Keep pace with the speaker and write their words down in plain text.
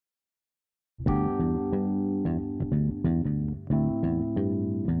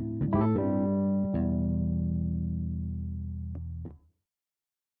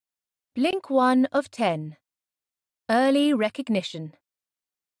Blink 1 of 10. Early recognition.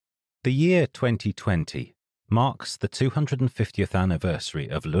 The year 2020 marks the 250th anniversary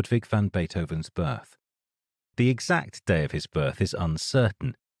of Ludwig van Beethoven's birth. The exact day of his birth is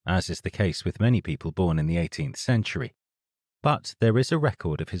uncertain, as is the case with many people born in the 18th century, but there is a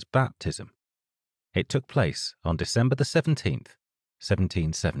record of his baptism. It took place on December the 17th,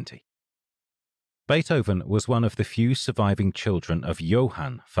 1770. Beethoven was one of the few surviving children of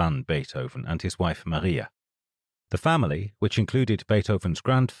Johann van Beethoven and his wife Maria. The family, which included Beethoven's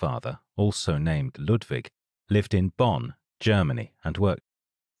grandfather, also named Ludwig, lived in Bonn, Germany, and worked.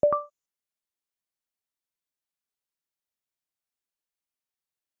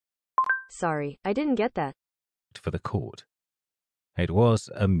 Sorry, I didn't get that. For the court. It was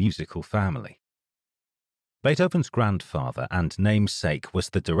a musical family. Beethoven's grandfather and namesake was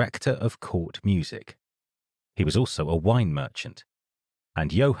the director of court music. He was also a wine merchant,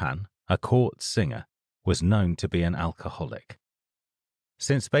 and Johann, a court singer, was known to be an alcoholic.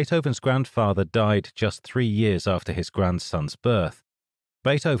 Since Beethoven's grandfather died just 3 years after his grandson's birth,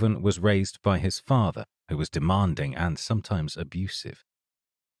 Beethoven was raised by his father, who was demanding and sometimes abusive.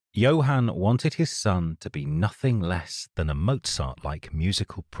 Johann wanted his son to be nothing less than a Mozart-like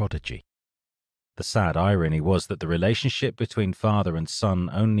musical prodigy. The sad irony was that the relationship between father and son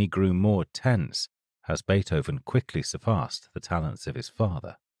only grew more tense as Beethoven quickly surpassed the talents of his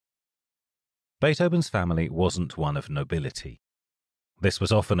father. Beethoven's family wasn't one of nobility. This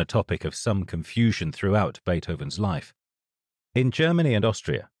was often a topic of some confusion throughout Beethoven's life. In Germany and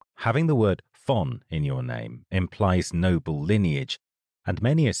Austria, having the word von in your name implies noble lineage, and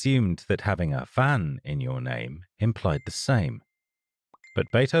many assumed that having a van in your name implied the same. But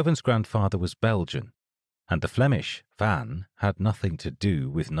Beethoven's grandfather was Belgian, and the Flemish van had nothing to do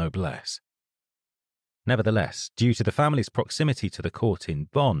with noblesse. Nevertheless, due to the family's proximity to the court in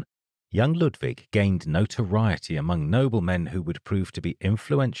Bonn, young Ludwig gained notoriety among noblemen who would prove to be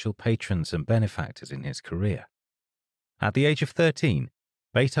influential patrons and benefactors in his career. At the age of 13,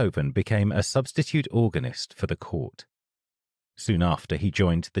 Beethoven became a substitute organist for the court. Soon after, he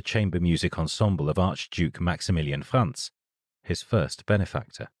joined the chamber music ensemble of Archduke Maximilian Franz, his first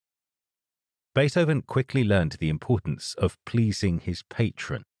benefactor. Beethoven quickly learned the importance of pleasing his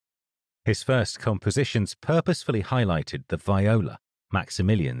patron. His first compositions purposefully highlighted the viola,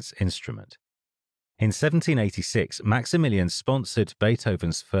 Maximilian's instrument. In 1786, Maximilian sponsored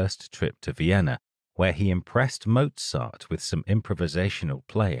Beethoven's first trip to Vienna, where he impressed Mozart with some improvisational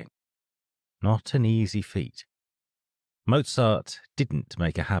playing. Not an easy feat. Mozart didn't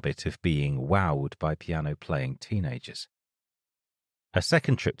make a habit of being wowed by piano-playing teenagers. A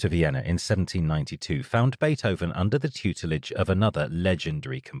second trip to Vienna in 1792 found Beethoven under the tutelage of another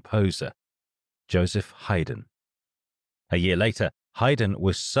legendary composer, Joseph Haydn. A year later, Haydn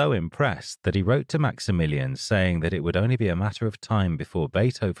was so impressed that he wrote to Maximilian saying that it would only be a matter of time before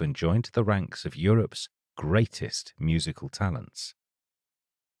Beethoven joined the ranks of Europe's greatest musical talents.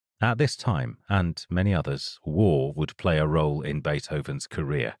 At this time, and many others, war would play a role in Beethoven's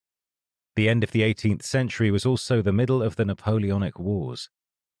career. The end of the 18th century was also the middle of the Napoleonic Wars.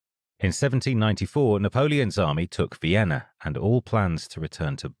 In 1794, Napoleon's army took Vienna, and all plans to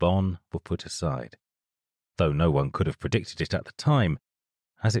return to Bonn were put aside. Though no one could have predicted it at the time,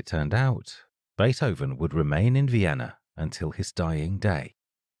 as it turned out, Beethoven would remain in Vienna until his dying day.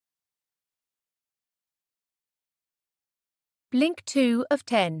 Blink 2 of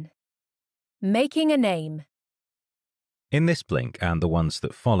 10. Making a name. In this blink and the ones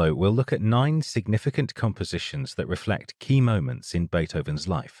that follow, we'll look at 9 significant compositions that reflect key moments in Beethoven's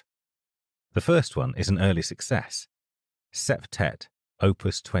life. The first one is an early success. Septet,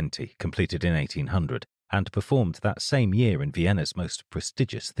 Opus 20, completed in 1800, and performed that same year in Vienna's most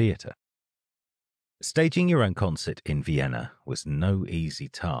prestigious theatre. Staging your own concert in Vienna was no easy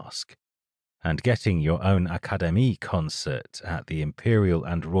task, and getting your own Akademie concert at the Imperial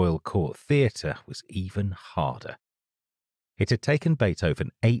and Royal Court Theatre was even harder. It had taken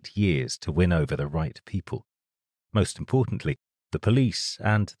Beethoven 8 years to win over the right people. Most importantly, the police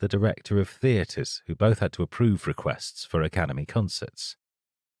and the director of theatres, who both had to approve requests for Academy concerts.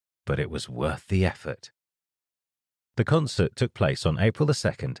 But it was worth the effort. The concert took place on April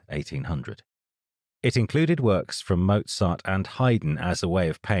 2nd, 1800. It included works from Mozart and Haydn as a way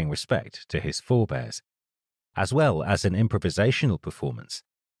of paying respect to his forebears, as well as an improvisational performance,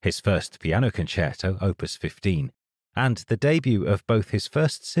 his first piano concerto, Opus 15, and the debut of both his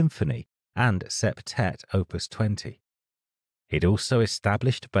first symphony and Septet, Opus 20. It also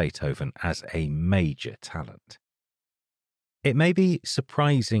established Beethoven as a major talent. It may be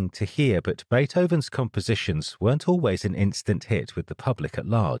surprising to hear, but Beethoven's compositions weren't always an instant hit with the public at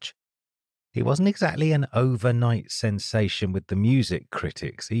large. he wasn't exactly an overnight sensation with the music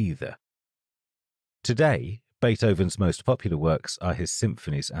critics either. Today, Beethoven's most popular works are his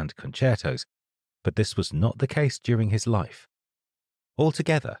symphonies and concertos, but this was not the case during his life.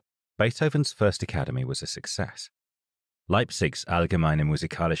 Altogether, Beethoven's first academy was a success. Leipzig's Allgemeine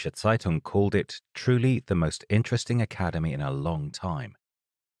Musikalische Zeitung called it truly the most interesting academy in a long time.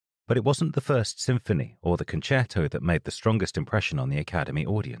 But it wasn't the first symphony or the concerto that made the strongest impression on the academy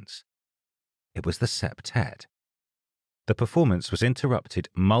audience. It was the septet. The performance was interrupted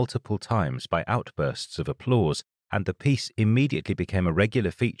multiple times by outbursts of applause, and the piece immediately became a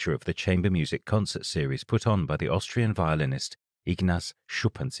regular feature of the chamber music concert series put on by the Austrian violinist Ignaz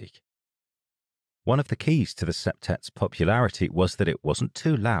Schuppanzig. One of the keys to the septet's popularity was that it wasn't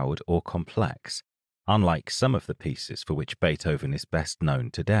too loud or complex, unlike some of the pieces for which Beethoven is best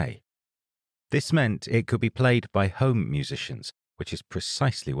known today. This meant it could be played by home musicians, which is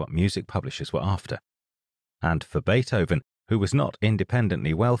precisely what music publishers were after. And for Beethoven, who was not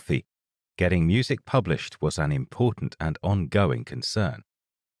independently wealthy, getting music published was an important and ongoing concern.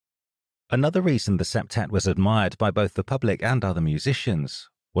 Another reason the septet was admired by both the public and other musicians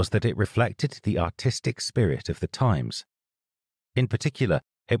was that it reflected the artistic spirit of the times. In particular,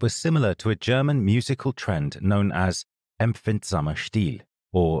 it was similar to a German musical trend known as empfindsamer Stil,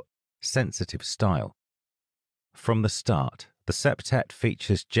 or sensitive style. From the start, the septet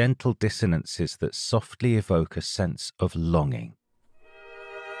features gentle dissonances that softly evoke a sense of longing.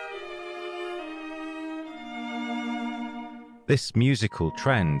 This musical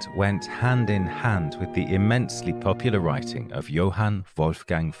trend went hand in hand with the immensely popular writing of Johann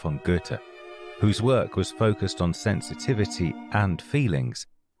Wolfgang von Goethe, whose work was focused on sensitivity and feelings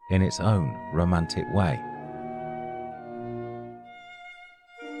in its own romantic way.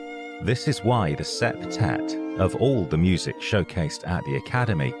 This is why the septet, of all the music showcased at the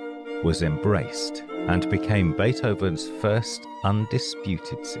Academy, was embraced and became Beethoven's first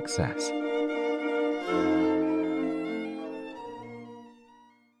undisputed success.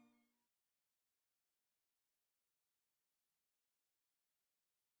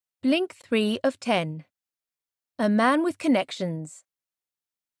 Blink 3 of 10. A man with connections.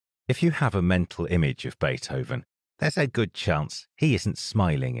 If you have a mental image of Beethoven, there's a good chance he isn't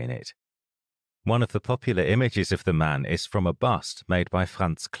smiling in it. One of the popular images of the man is from a bust made by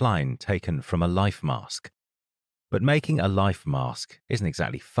Franz Klein taken from a life mask. But making a life mask isn't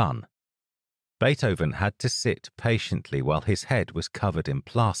exactly fun. Beethoven had to sit patiently while his head was covered in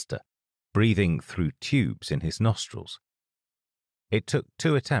plaster, breathing through tubes in his nostrils. It took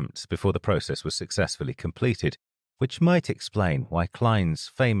 2 attempts before the process was successfully completed, which might explain why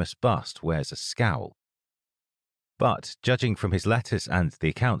Klein's famous bust wears a scowl. But, judging from his letters and the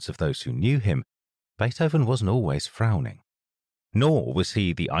accounts of those who knew him, Beethoven wasn't always frowning. Nor was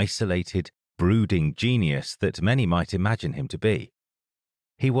he the isolated, brooding genius that many might imagine him to be.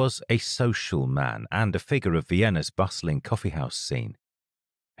 He was a social man and a figure of Vienna's bustling coffeehouse scene.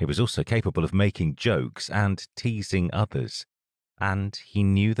 He was also capable of making jokes and teasing others, and he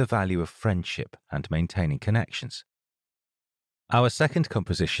knew the value of friendship and maintaining connections. Our second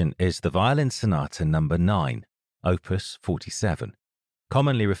composition is the Violin Sonata No. 9, Opus 47,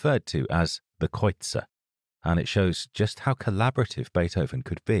 commonly referred to as the Kreutzer, and it shows just how collaborative Beethoven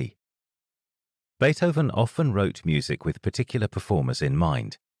could be. Beethoven often wrote music with particular performers in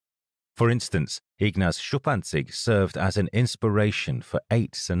mind. For instance, Ignaz Schuppanzig served as an inspiration for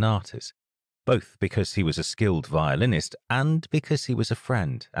 8 sonatas, both because he was a skilled violinist and because he was a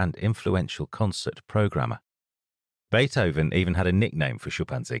friend and influential concert programmer. Beethoven even had a nickname for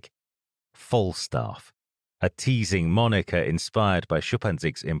Schuppanzig, Falstaff, a teasing moniker inspired by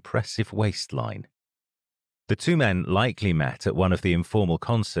Schuppanzig's impressive waistline. The two men likely met at one of the informal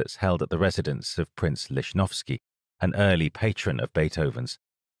concerts held at the residence of Prince Lichnowsky, an early patron of Beethoven's,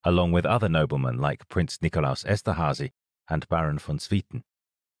 along with other noblemen like Prince Nikolaus Esterhazy and Baron von Swieten.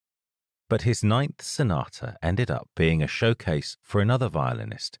 But his 9th sonata ended up being a showcase for another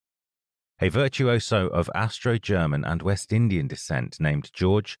violinist, a virtuoso of Austro-German and West Indian descent named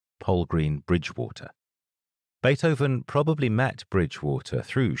George Polgreen Bridgewater. Beethoven probably met Bridgewater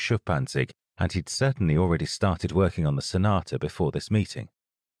through Schuppanzig, and he'd certainly already started working on the sonata before this meeting.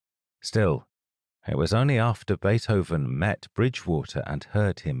 Still, it was only after Beethoven met Bridgewater and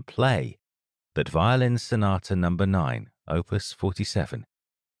heard him play that Violin Sonata No. 9, Opus 47,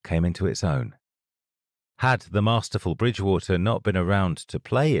 came into its own. Had the masterful Bridgewater not been around to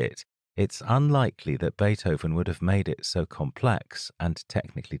play it, it's unlikely that Beethoven would have made it so complex and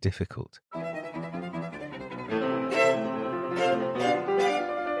technically difficult.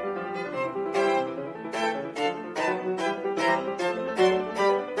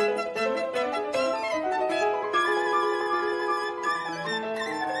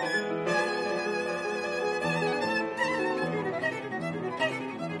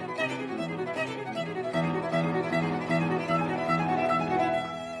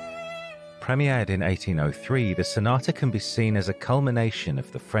 premiered in 1803, the sonata can be seen as a culmination of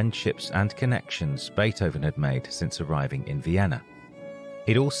the friendships and connections Beethoven had made since arriving in Vienna.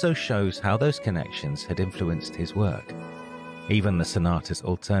 It also shows how those connections had influenced his work. Even the sonata's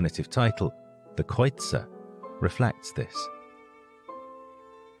alternative title, the Kreutzer, reflects this.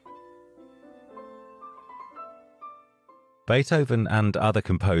 Beethoven and other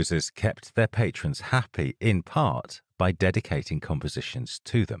composers kept their patrons happy, in part, by dedicating compositions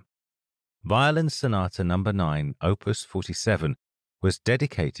to them. Violin Sonata No. 9, Opus 47, was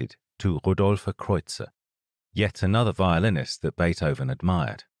dedicated to Rodolphe Kreutzer, yet another violinist that Beethoven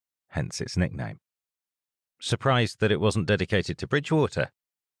admired, hence its nickname. Surprised that it wasn't dedicated to Bridgewater?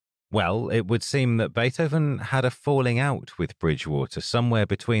 Well, it would seem that Beethoven had a falling out with Bridgewater somewhere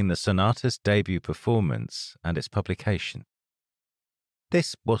between the sonata's debut performance and its publication.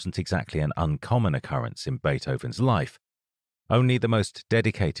 This wasn't exactly an uncommon occurrence in Beethoven's life. Only the most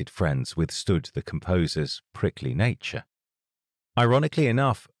dedicated friends withstood the composer's prickly nature. Ironically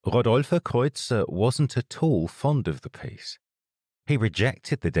enough, Rodolphe Kreutzer wasn't at all fond of the piece. He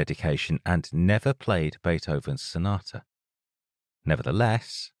rejected the dedication and never played Beethoven's sonata.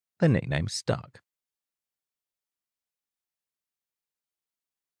 Nevertheless, the nickname stuck.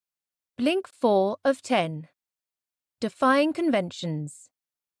 Blink 4 of 10. Defying conventions.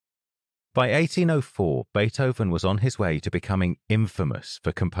 By 1804, Beethoven was on his way to becoming infamous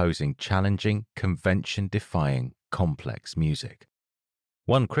for composing challenging, convention-defying, complex music.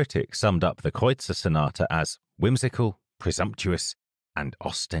 One critic summed up the Kreutzer Sonata as whimsical, presumptuous, and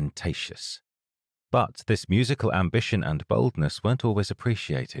ostentatious. But this musical ambition and boldness weren't always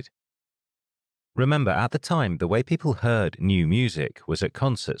appreciated. Remember, at the time, the way people heard new music was at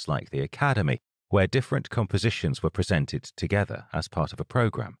concerts like the Academy, where different compositions were presented together as part of a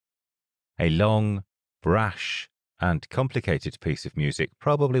program. A long, brash, and complicated piece of music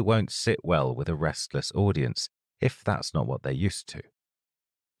probably won't sit well with a restless audience, if that's not what they're used to.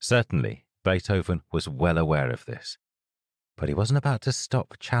 Certainly, Beethoven was well aware of this, but he wasn't about to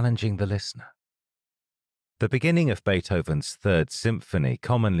stop challenging the listener. The beginning of Beethoven's Third Symphony,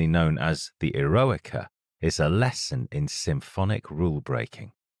 commonly known as the Eroica, is a lesson in symphonic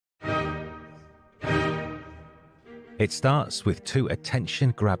rule-breaking. It starts with two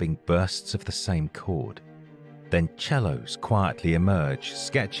attention-grabbing bursts of the same chord. Then cellos quietly emerge,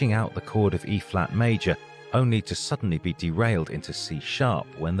 sketching out the chord of E-flat major, only to suddenly be derailed into C-sharp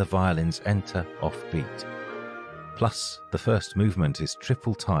when the violins enter off-beat. Plus, the first movement is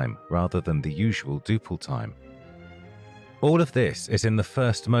triple time rather than the usual duple time. All of this is in the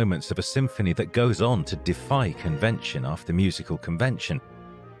first moments of a symphony that goes on to defy convention after musical convention.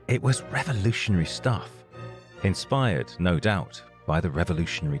 It was revolutionary stuff. Inspired, no doubt, by the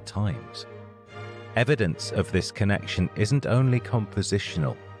revolutionary times. Evidence of this connection isn't only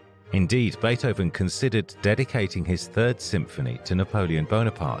compositional. Indeed, Beethoven considered dedicating his Third Symphony to Napoleon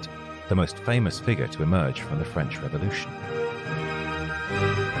Bonaparte, the most famous figure to emerge from the French Revolution.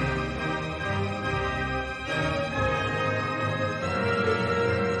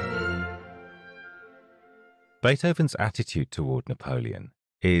 Beethoven's attitude toward Napoleon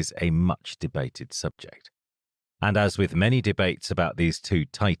is a much debated subject. And as with many debates about these two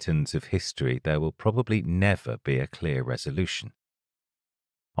titans of history, there will probably never be a clear resolution.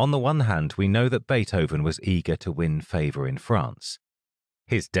 On the one hand, we know that Beethoven was eager to win favour in France.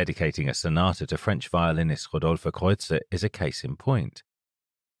 His dedicating a sonata to French violinist Rodolphe Kreutzer is a case in point.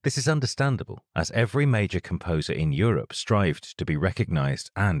 This is understandable, as every major composer in Europe strived to be recognised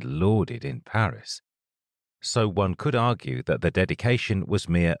and lauded in Paris. So one could argue that the dedication was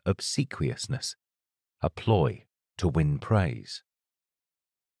mere obsequiousness, a ploy to win praise.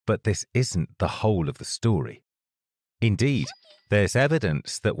 But this isn't the whole of the story. Indeed, there's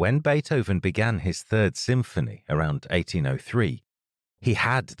evidence that when Beethoven began his Third Symphony around 1803, he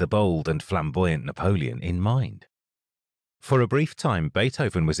had the bold and flamboyant Napoleon in mind. For a brief time,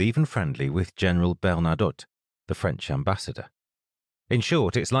 Beethoven was even friendly with General Bernadotte, the French ambassador. In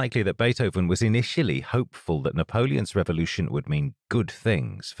short, it's likely that Beethoven was initially hopeful that Napoleon's revolution would mean good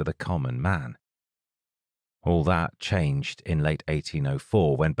things for the common man. All that changed in late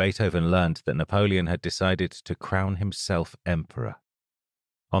 1804 when Beethoven learned that Napoleon had decided to crown himself emperor.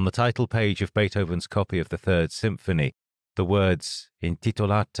 On the title page of Beethoven's copy of the Third Symphony, the words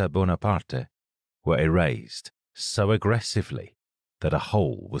Intitolata Bonaparte were erased so aggressively that a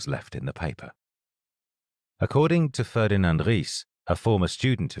hole was left in the paper. According to Ferdinand Ries, a former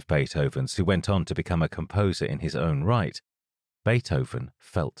student of Beethoven's who went on to become a composer in his own right, Beethoven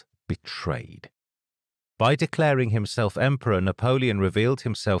felt betrayed. By declaring himself emperor, Napoleon revealed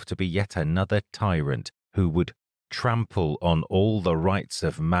himself to be yet another tyrant who would trample on all the rights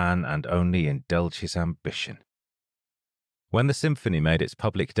of man and only indulge his ambition. When the symphony made its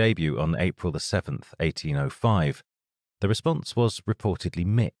public debut on April the 7th, 1805, the response was reportedly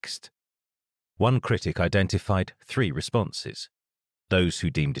mixed. One critic identified 3 responses: those who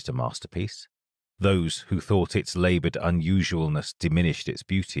deemed it a masterpiece, those who thought its laboured unusualness diminished its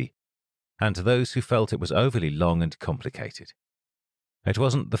beauty, and those who felt it was overly long and complicated. It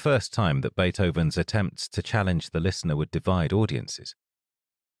wasn't the first time that Beethoven's attempts to challenge the listener would divide audiences,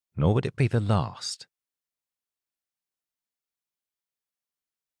 nor would it be the last.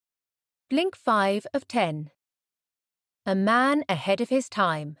 Blink 5 of 10. A man ahead of his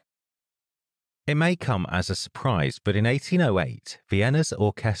time. It may come as a surprise, but in 1808, Vienna's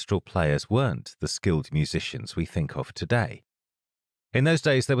orchestral players weren't the skilled musicians we think of today. In those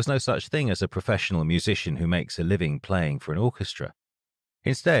days, there was no such thing as a professional musician who makes a living playing for an orchestra.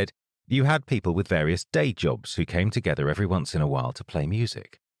 Instead, you had people with various day jobs who came together every once in a while to play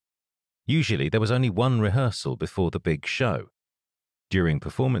music. Usually, there was only one rehearsal before the big show. During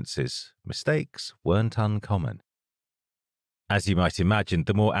performances, mistakes weren't uncommon. As you might imagine,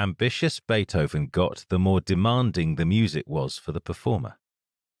 the more ambitious Beethoven got, the more demanding the music was for the performer.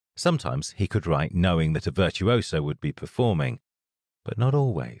 Sometimes he could write knowing that a virtuoso would be performing, but not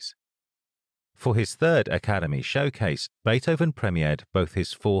always. For his third Academy showcase, Beethoven premiered both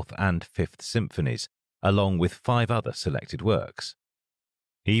his 4th and 5th symphonies, along with 5 other selected works.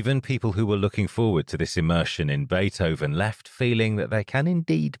 Even people who were looking forward to this immersion in Beethoven left feeling that there can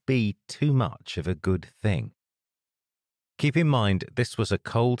indeed be too much of a good thing. Keep in mind, this was a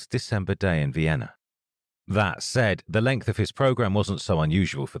cold December day in Vienna. That said, the length of his program wasn't so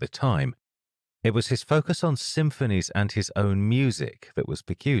unusual for the time. It was his focus on symphonies and his own music that was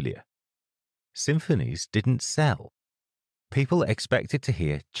peculiar. Symphonies didn't sell. People expected to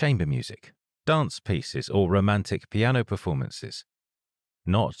hear chamber music, dance pieces, or romantic piano performances,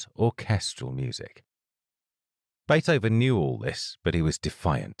 not orchestral music. Beethoven knew all this, but he was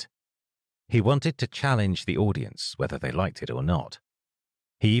defiant. He wanted to challenge the audience, whether they liked it or not.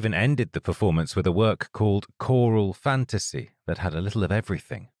 He even ended the performance with a work called Choral Fantasy that had a little of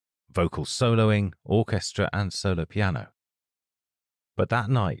everything: vocal soloing, orchestra, and solo piano. But that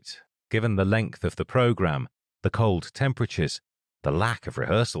night, given the length of the program, the cold temperatures, the lack of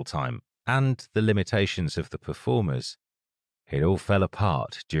rehearsal time, and the limitations of the performers, it all fell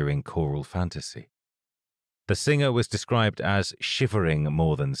apart during Choral Fantasy. The singer was described as shivering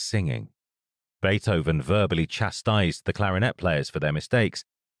more than singing. Beethoven verbally chastised the clarinet players for their mistakes,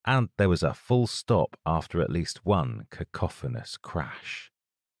 and there was a full stop after at least one cacophonous crash.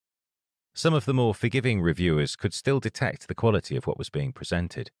 Some of the more forgiving reviewers could still detect the quality of what was being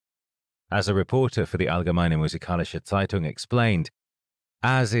presented. As a reporter for the Allgemeine Musikalische Zeitung explained,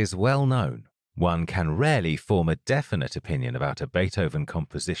 as is well known, one can rarely form a definite opinion about a Beethoven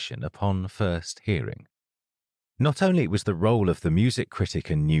composition upon first hearing. Not only was the role of the music critic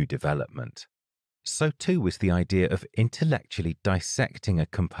a new development, so too was the idea of intellectually dissecting a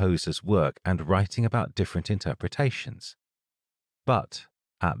composer's work and writing about different interpretations. But,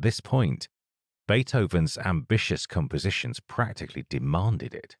 at this point, Beethoven's ambitious compositions practically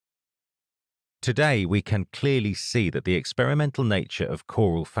demanded it. Today, we can clearly see that the experimental nature of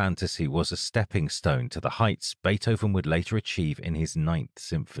Choral Fantasy was a stepping stone to the heights Beethoven would later achieve in his 9th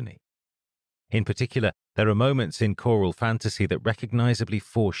Symphony. In particular, there are moments in Choral Fantasy that recognizably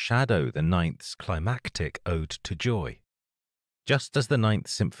foreshadow the 9th's climactic ode to joy. Just as the 9th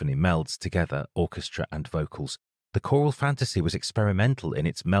Symphony melds together orchestra and vocals, the Choral Fantasy was experimental in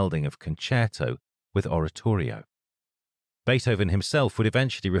its melding of concerto with oratorio. Beethoven himself would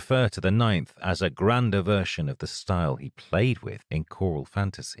eventually refer to the 9th as a grander version of the style he played with in Choral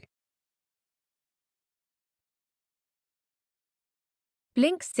Fantasy.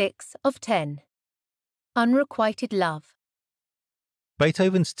 Blink 6 of 10. Unrequited love.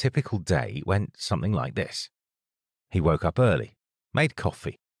 Beethoven's typical day went something like this. He woke up early, made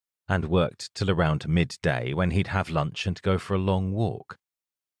coffee, and worked till around midday, when he'd have lunch and go for a long walk.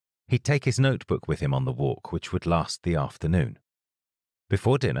 He'd take his notebook with him on the walk, which would last the afternoon.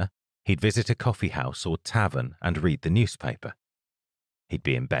 Before dinner, he'd visit a coffee house or tavern and read the newspaper. He'd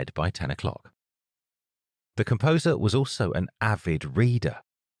be in bed by 10 o'clock. The composer was also an avid reader.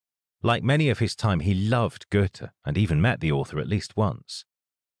 Like many of his time, he loved Goethe and even met the author at least once.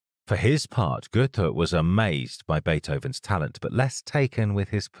 For his part, Goethe was amazed by Beethoven's talent, but less taken with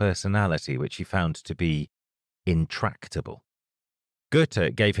his personality, which he found to be intractable.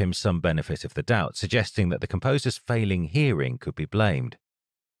 Goethe gave him some benefit of the doubt, suggesting that the composer's failing hearing could be blamed.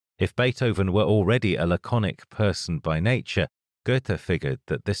 If Beethoven were already a laconic person by nature, Goethe figured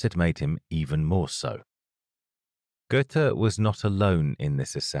that this had made him even more so. Goethe was not alone in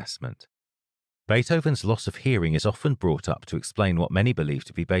this assessment. Beethoven's loss of hearing is often brought up to explain what many believe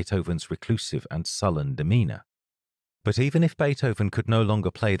to be Beethoven's reclusive and sullen demeanour. But even if Beethoven could no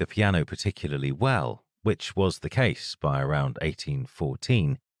longer play the piano particularly well, which was the case by around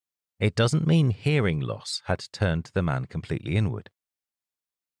 1814, it doesn't mean hearing loss had turned the man completely inward.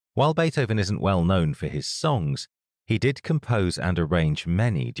 While Beethoven isn't well known for his songs, he did compose and arrange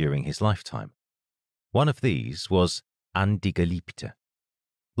many during his lifetime. One of these was An die Geliebte.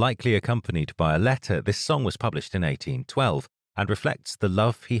 Likely accompanied by a letter, this song was published in 1812 and reflects the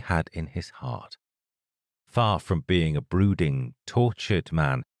love he had in his heart. Far from being a brooding, tortured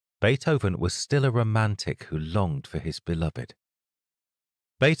man, Beethoven was still a romantic who longed for his beloved.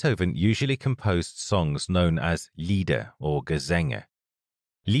 Beethoven usually composed songs known as Lieder or Gesänge.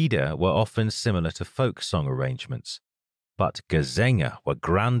 Lieder were often similar to folk song arrangements, but Gesänge were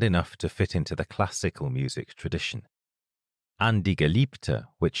grand enough to fit into the classical music tradition. An die Geliebte,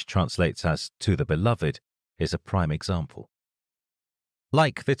 which translates as To the Beloved, is a prime example.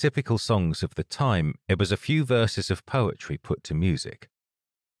 Like the typical songs of the time, it was a few verses of poetry put to music.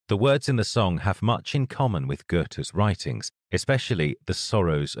 The words in the song have much in common with Goethe's writings, especially the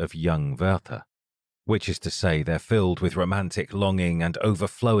sorrows of young Werther, which is to say they're filled with romantic longing and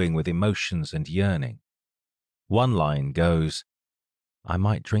overflowing with emotions and yearning. One line goes, I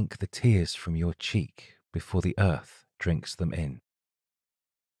might drink the tears from your cheek before the earth drinks them in.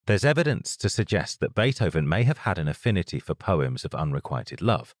 There's evidence to suggest that Beethoven may have had an affinity for poems of unrequited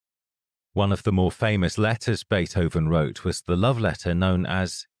love. One of the more famous letters Beethoven wrote was the love letter known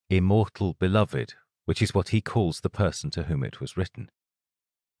as Immortal Beloved, which is what he calls the person to whom it was written.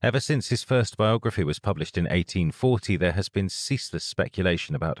 Ever since his first biography was published in 1840, there has been ceaseless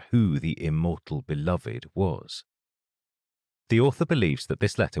speculation about who the Immortal Beloved was. The author believes that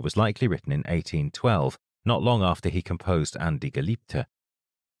this letter was likely written in 1812, not long after he composed An die Geliebte.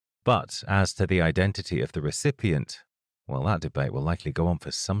 But as to the identity of the recipient, well, that debate will likely go on for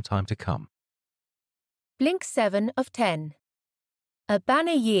some time to come. Blink 7 of 10. A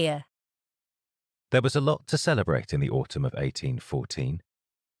banner year. There was a lot to celebrate in the autumn of 1814.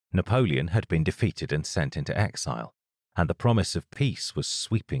 Napoleon had been defeated and sent into exile, and the promise of peace was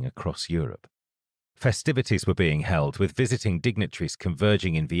sweeping across Europe. Festivities were being held, with visiting dignitaries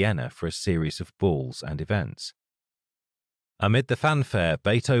converging in Vienna for a series of balls and events. Amid the fanfare,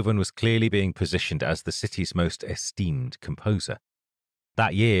 Beethoven was clearly being positioned as the city's most esteemed composer.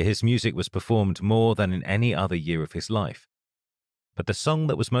 That year, his music was performed more than in any other year of his life. But the song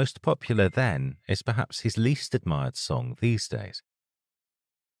that was most popular then is perhaps his least admired song these days.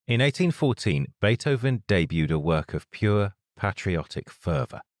 In 1814, Beethoven debuted a work of pure patriotic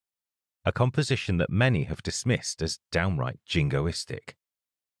fervour, a composition that many have dismissed as downright jingoistic.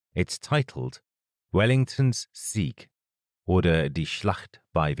 It's titled Wellington's Sieg, oder Die Schlacht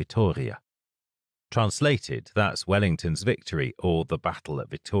bei Vittoria. Translated, that's Wellington's Victory or the Battle at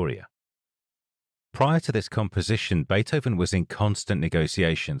Vittoria. Prior to this composition, Beethoven was in constant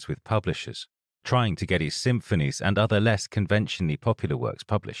negotiations with publishers, trying to get his symphonies and other less conventionally popular works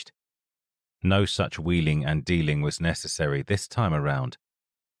published. No such wheeling and dealing was necessary this time around.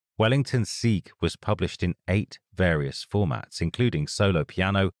 Wellington's Sieg was published in 8 various formats, including solo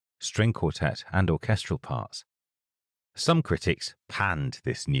piano, string quartet, and orchestral parts. Some critics panned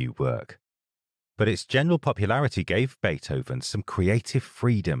this new work, but its general popularity gave Beethoven some creative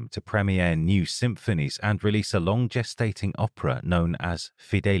freedom to premiere new symphonies and release a long-gestating opera known as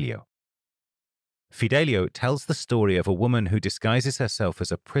Fidelio. Fidelio tells the story of a woman who disguises herself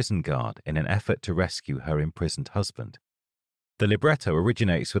as a prison guard in an effort to rescue her imprisoned husband. The libretto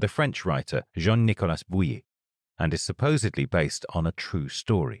originates with a French writer, Jean-Nicolas Bouilly, and is supposedly based on a true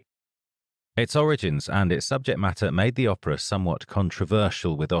story. Its origins and its subject matter made the opera somewhat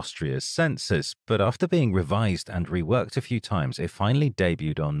controversial with Austria's censors, but after being revised and reworked a few times, it finally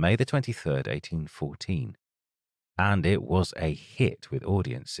debuted on May 23, 1814. And it was a hit with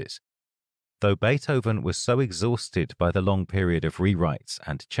audiences, though Beethoven was so exhausted by the long period of rewrites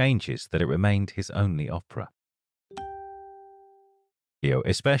and changes that it remained his only opera.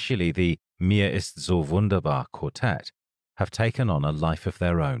 Especially the Mir ist so wunderbar quartet, have taken on a life of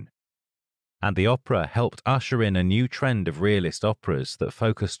their own. And the opera helped usher in a new trend of realist operas that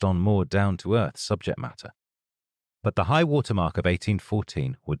focused on more down-to-earth subject matter. But the high watermark of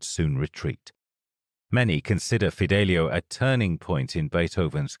 1814 would soon retreat. Many consider Fidelio a turning point in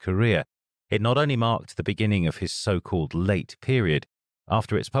Beethoven's career. It not only marked the beginning of his so-called late period.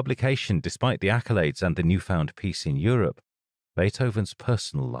 After its publication, despite the accolades and the newfound peace in Europe, Beethoven's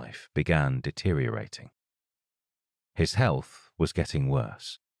personal life began deteriorating. His health was getting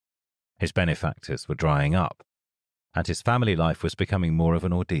worse. His benefactors were drying up, and his family life was becoming more of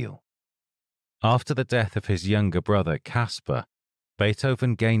an ordeal. After the death of his younger brother Caspar,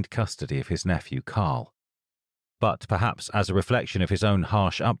 Beethoven gained custody of his nephew Karl. But perhaps as a reflection of his own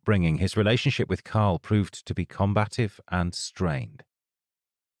harsh upbringing, his relationship with Karl proved to be combative and strained.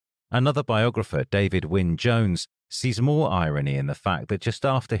 Another biographer, David Wynne Jones, sees more irony in the fact that just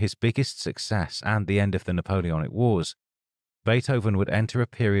after his biggest success and the end of the Napoleonic Wars, Beethoven would enter a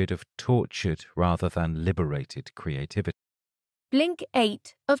period of tortured rather than liberated creativity. Blink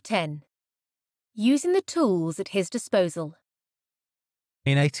 8 of 10. Using the tools at his disposal.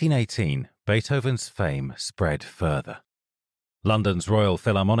 In 1818, Beethoven's fame spread further. London's Royal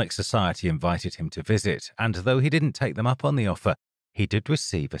Philharmonic Society invited him to visit, and though he didn't take them up on the offer, he did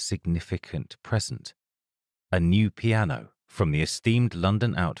receive a significant present: a new piano from the esteemed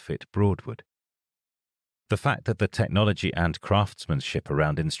London outfit Broadwood. The fact that the technology and craftsmanship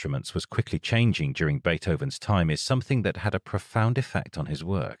around instruments was quickly changing during Beethoven's time is something that had a profound effect on his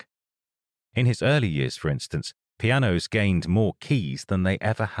work. In his early years, for instance, pianos gained more keys than they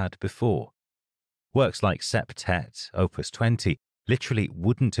ever had before. Works like Septet, Opus 20, literally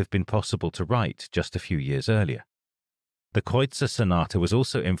wouldn't have been possible to write just a few years earlier. The Kreutzer Sonata was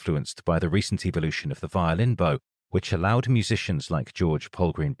also influenced by the recent evolution of the violin bow, which allowed musicians like George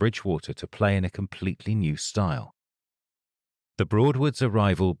Polgreen Bridgewater to play in a completely new style. The Broadwood's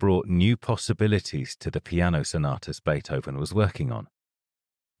arrival brought new possibilities to the piano sonatas Beethoven was working on.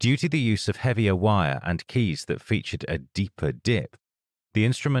 Due to the use of heavier wire and keys that featured a deeper dip, the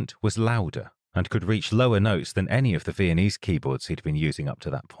instrument was louder and could reach lower notes than any of the Viennese keyboards he'd been using up to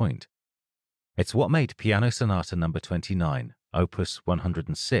that point. It's what made Piano Sonata No. 29, Opus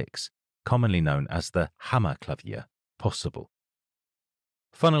 106, commonly known as the Hammerklavier, possible.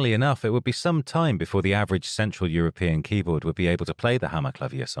 Funnily enough, it would be some time before the average Central European keyboard would be able to play the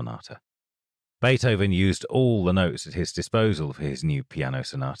Hammerklavier Sonata. Beethoven used all the notes at his disposal for his new piano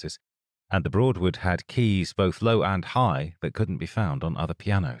sonatas, and the Broadwood had keys both low and high that couldn't be found on other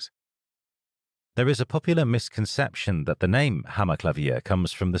pianos. There is a popular misconception that the name Hammerklavier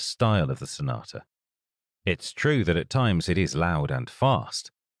comes from the style of the sonata. It's true that at times it is loud and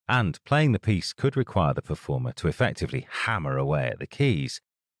fast, and playing the piece could require the performer to effectively hammer away at the keys,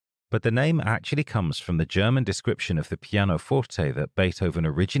 but the name actually comes from the German description of the pianoforte that Beethoven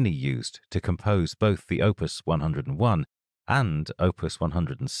originally used to compose both the Opus 101 and Opus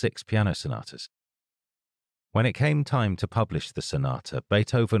 106 piano sonatas. When it came time to publish the sonata,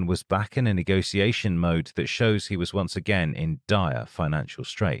 Beethoven was back in a negotiation mode that shows he was once again in dire financial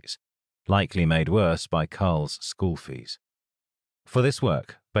straits, likely made worse by Karl's school fees. For this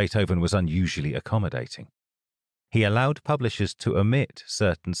work, Beethoven was unusually accommodating. He allowed publishers to omit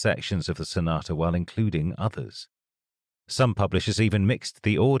certain sections of the sonata while including others. Some publishers even mixed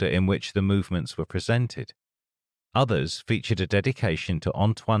the order in which the movements were presented. Others featured a dedication to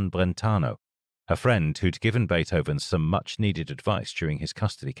Antoine Brentano, a friend who'd given Beethoven some much-needed advice during his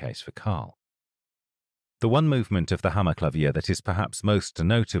custody case for Karl. The one movement of the Hammerklavier that is perhaps most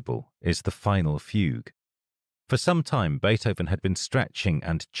notable is the final fugue. For some time, Beethoven had been stretching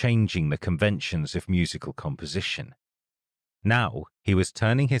and changing the conventions of musical composition. Now, he was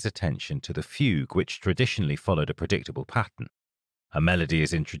turning his attention to the fugue, which traditionally followed a predictable pattern. A melody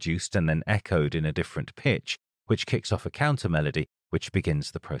is introduced and then echoed in a different pitch, which kicks off a counter-melody, which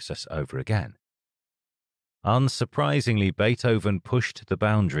begins the process over again. Unsurprisingly, Beethoven pushed the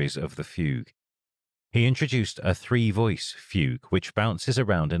boundaries of the fugue. He introduced a three-voice fugue, which bounces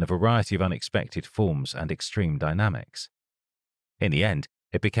around in a variety of unexpected forms and extreme dynamics. In the end,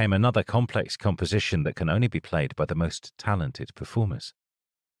 it became another complex composition that can only be played by the most talented performers.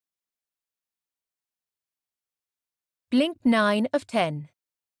 Blink 9 of 10.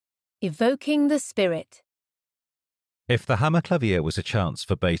 Evoking the spirit. If the Hammerklavier was a chance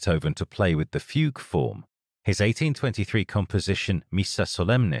for Beethoven to play with the fugue form, his 1823 composition Missa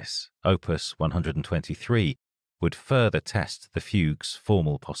Solemnis, Opus 123, would further test the fugue's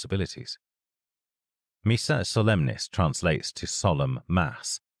formal possibilities. Missa Solemnis translates to solemn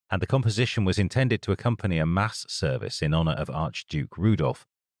mass, and the composition was intended to accompany a mass service in honor of Archduke Rudolf,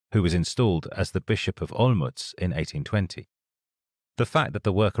 who was installed as the Bishop of Olmütz in 1820. The fact that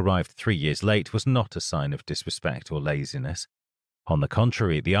the work arrived 3 years late was not a sign of disrespect or laziness. On the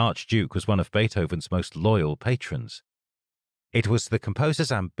contrary, the Archduke was one of Beethoven's most loyal patrons. It was the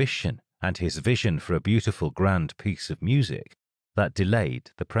composer's ambition and his vision for a beautiful, grand piece of music that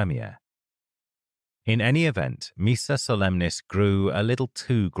delayed the premiere. In any event, Missa Solemnis grew a little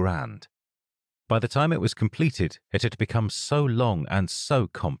too grand. By the time it was completed, it had become so long and so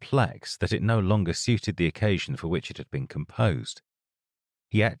complex that it no longer suited the occasion for which it had been composed.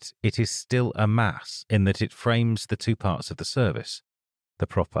 Yet it is still a Mass in that it frames the two parts of the service, the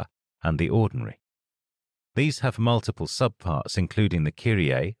proper and the ordinary. These have multiple subparts, including the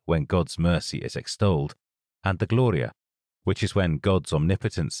Kyrie, when God's mercy is extolled, and the Gloria, which is when God's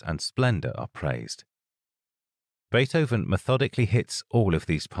omnipotence and splendor are praised. Beethoven methodically hits all of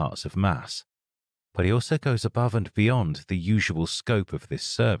these parts of Mass, but he also goes above and beyond the usual scope of this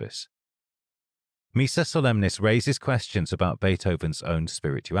service. Missa Solemnis raises questions about Beethoven's own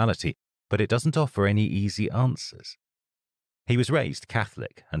spirituality, but it doesn't offer any easy answers. He was raised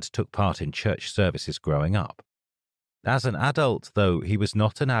Catholic and took part in church services growing up. As an adult, though, he was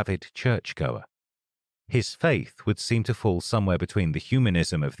not an avid churchgoer. His faith would seem to fall somewhere between the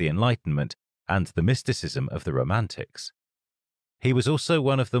humanism of the Enlightenment and the mysticism of the Romantics. He was also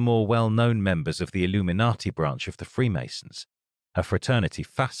one of the more well-known members of the Illuminati branch of the Freemasons, a fraternity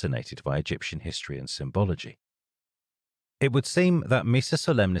fascinated by Egyptian history and symbology. It would seem that Missa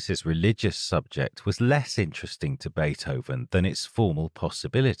Solemnis's religious subject was less interesting to Beethoven than its formal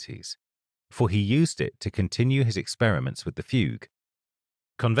possibilities, for he used it to continue his experiments with the fugue.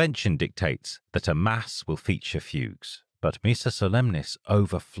 Convention dictates that a Mass will feature fugues, but Missa Solemnis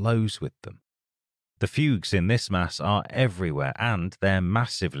overflows with them. The fugues in this Mass are everywhere, and they're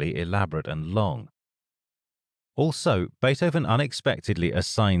massively elaborate and long. Also, Beethoven unexpectedly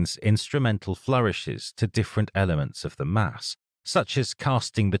assigns instrumental flourishes to different elements of the Mass, such as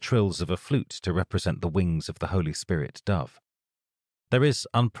casting the trills of a flute to represent the wings of the Holy Spirit dove. There is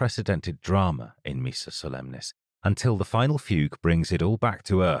unprecedented drama in Missa Solemnis, until the final fugue brings it all back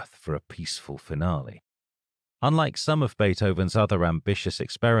to earth for a peaceful finale. Unlike some of Beethoven's other ambitious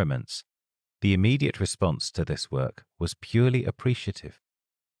experiments, the immediate response to this work was purely appreciative.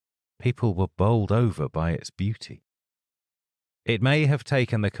 People were bowled over by its beauty. It may have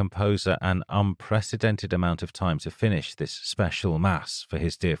taken the composer an unprecedented amount of time to finish this special Mass for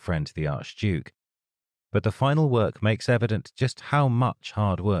his dear friend the Archduke, but the final work makes evident just how much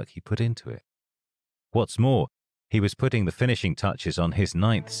hard work he put into it. What's more, he was putting the finishing touches on his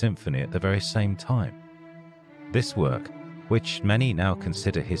 9th Symphony at the very same time. This work, which many now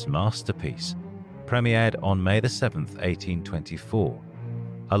consider his masterpiece, premiered on May 7th, 1824,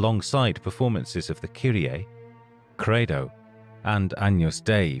 alongside performances of the Kyrie, Credo, and Agnus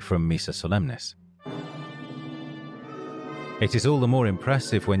Dei from Missa Solemnis. It is all the more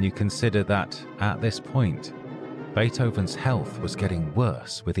impressive when you consider that, at this point, Beethoven's health was getting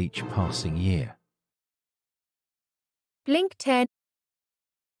worse with each passing year. Blink 10.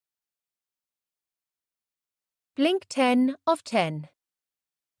 Blink 10 of 10.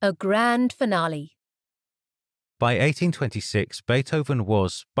 A grand finale. By 1826, Beethoven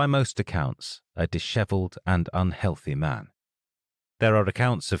was, by most accounts, a dishevelled and unhealthy man. There are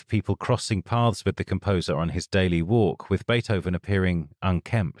accounts of people crossing paths with the composer on his daily walk, with Beethoven appearing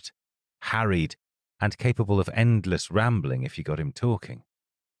unkempt, harried, and capable of endless rambling if you got him talking.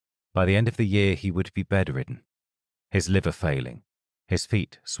 By the end of the year, he would be bedridden, his liver failing, his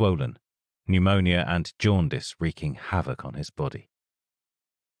feet swollen, pneumonia and jaundice wreaking havoc on his body.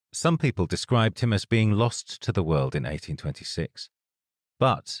 Some people described him as being lost to the world in 1826.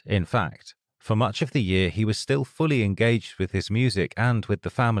 But, in fact, for much of the year he was still fully engaged with his music and with the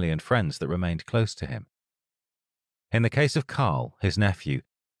family and friends that remained close to him. In the case of Karl, his nephew,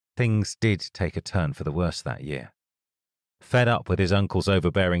 things did take a turn for the worse that year. Fed up with his uncle's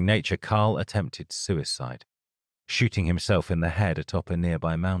overbearing nature, Karl attempted suicide, shooting himself in the head atop a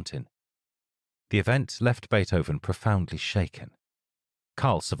nearby mountain. The event left Beethoven profoundly shaken.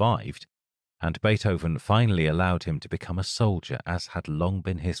 Karl survived, and Beethoven finally allowed him to become a soldier, as had long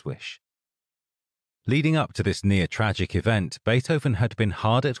been his wish. Leading up to this near-tragic event, Beethoven had been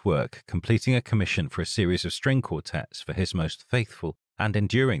hard at work completing a commission for a series of string quartets for his most faithful and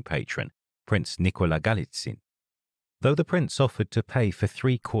enduring patron, Prince Nicola Galitzin. Though the prince offered to pay for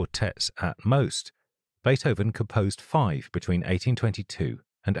 3 quartets at most, Beethoven composed 5 between 1822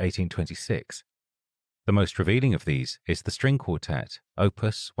 and 1826. The most revealing of these is the string quartet,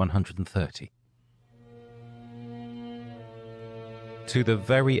 Opus 130. To the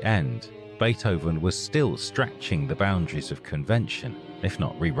very end, Beethoven was still stretching the boundaries of convention, if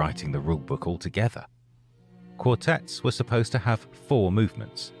not rewriting the rulebook altogether. Quartets were supposed to have 4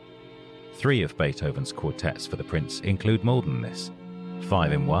 movements. 3 of Beethoven's quartets for the Prince include more than this: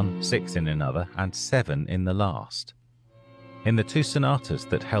 5 in one, 6 in another, and 7 in the last. In the 2 sonatas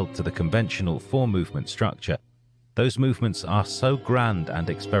that held to the conventional 4-movement structure, those movements are so grand and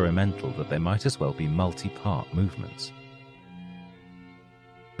experimental that they might as well be multi-part movements.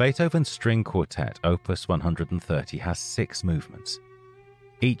 Beethoven's string quartet, Opus 130, has 6 movements.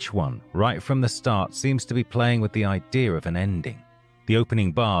 Each one, right from the start, seems to be playing with the idea of an ending, The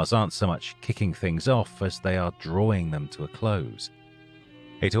opening bars aren't so much kicking things off as they are drawing them to a close.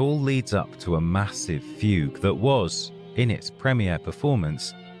 It all leads up to a massive fugue that was, in its premiere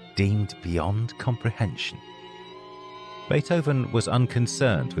performance, deemed beyond comprehension. Beethoven was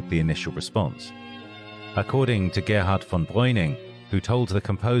unconcerned with the initial response. According to Gerhard von Breuning, who told the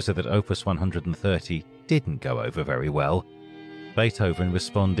composer that Opus 130 didn't go over very well, Beethoven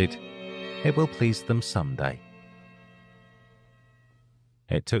responded, "It will please them someday."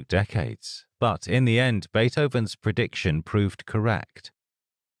 It took decades, but in the end, Beethoven's prediction proved correct.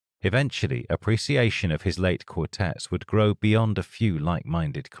 Eventually, appreciation of his late quartets would grow beyond a few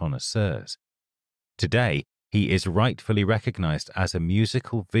like-minded connoisseurs. Today, he is rightfully recognized as a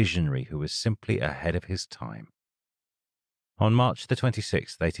musical visionary who was simply ahead of his time. On March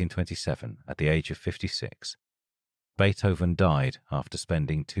 26, 1827, at the age of 56, Beethoven died after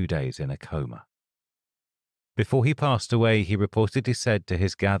spending 2 days in a coma. Before he passed away, he reportedly said to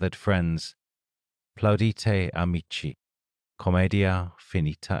his gathered friends, "Plaudite amici, commedia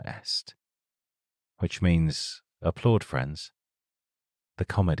finita est," which means, "Applaud, friends, the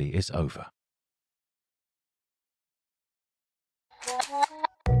comedy is over."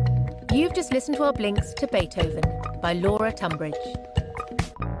 You've just listened to our Blinks to Beethoven by Laura Tunbridge.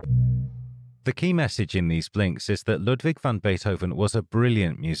 The key message in these blinks is that Ludwig van Beethoven was a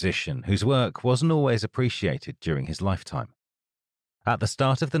brilliant musician whose work wasn't always appreciated during his lifetime. At the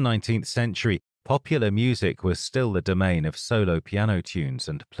start of the 19th century, popular music was still the domain of solo piano tunes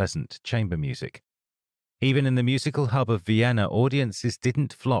and pleasant chamber music. Even in the musical hub of Vienna, audiences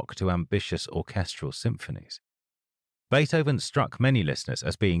didn't flock to ambitious orchestral symphonies. Beethoven struck many listeners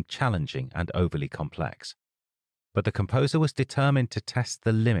as being challenging and overly complex. But the composer was determined to test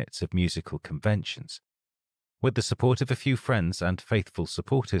the limits of musical conventions. With the support of a few friends and faithful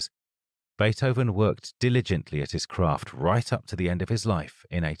supporters, Beethoven worked diligently at his craft right up to the end of his life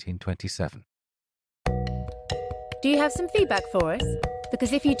in 1827. Do you have some feedback for us?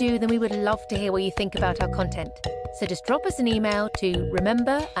 Because if you do, then we would love to hear what you think about our content. So just drop us an email to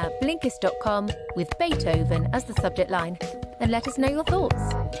remember@blinkist.com with Beethoven as the subject line and let us know your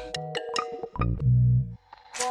thoughts.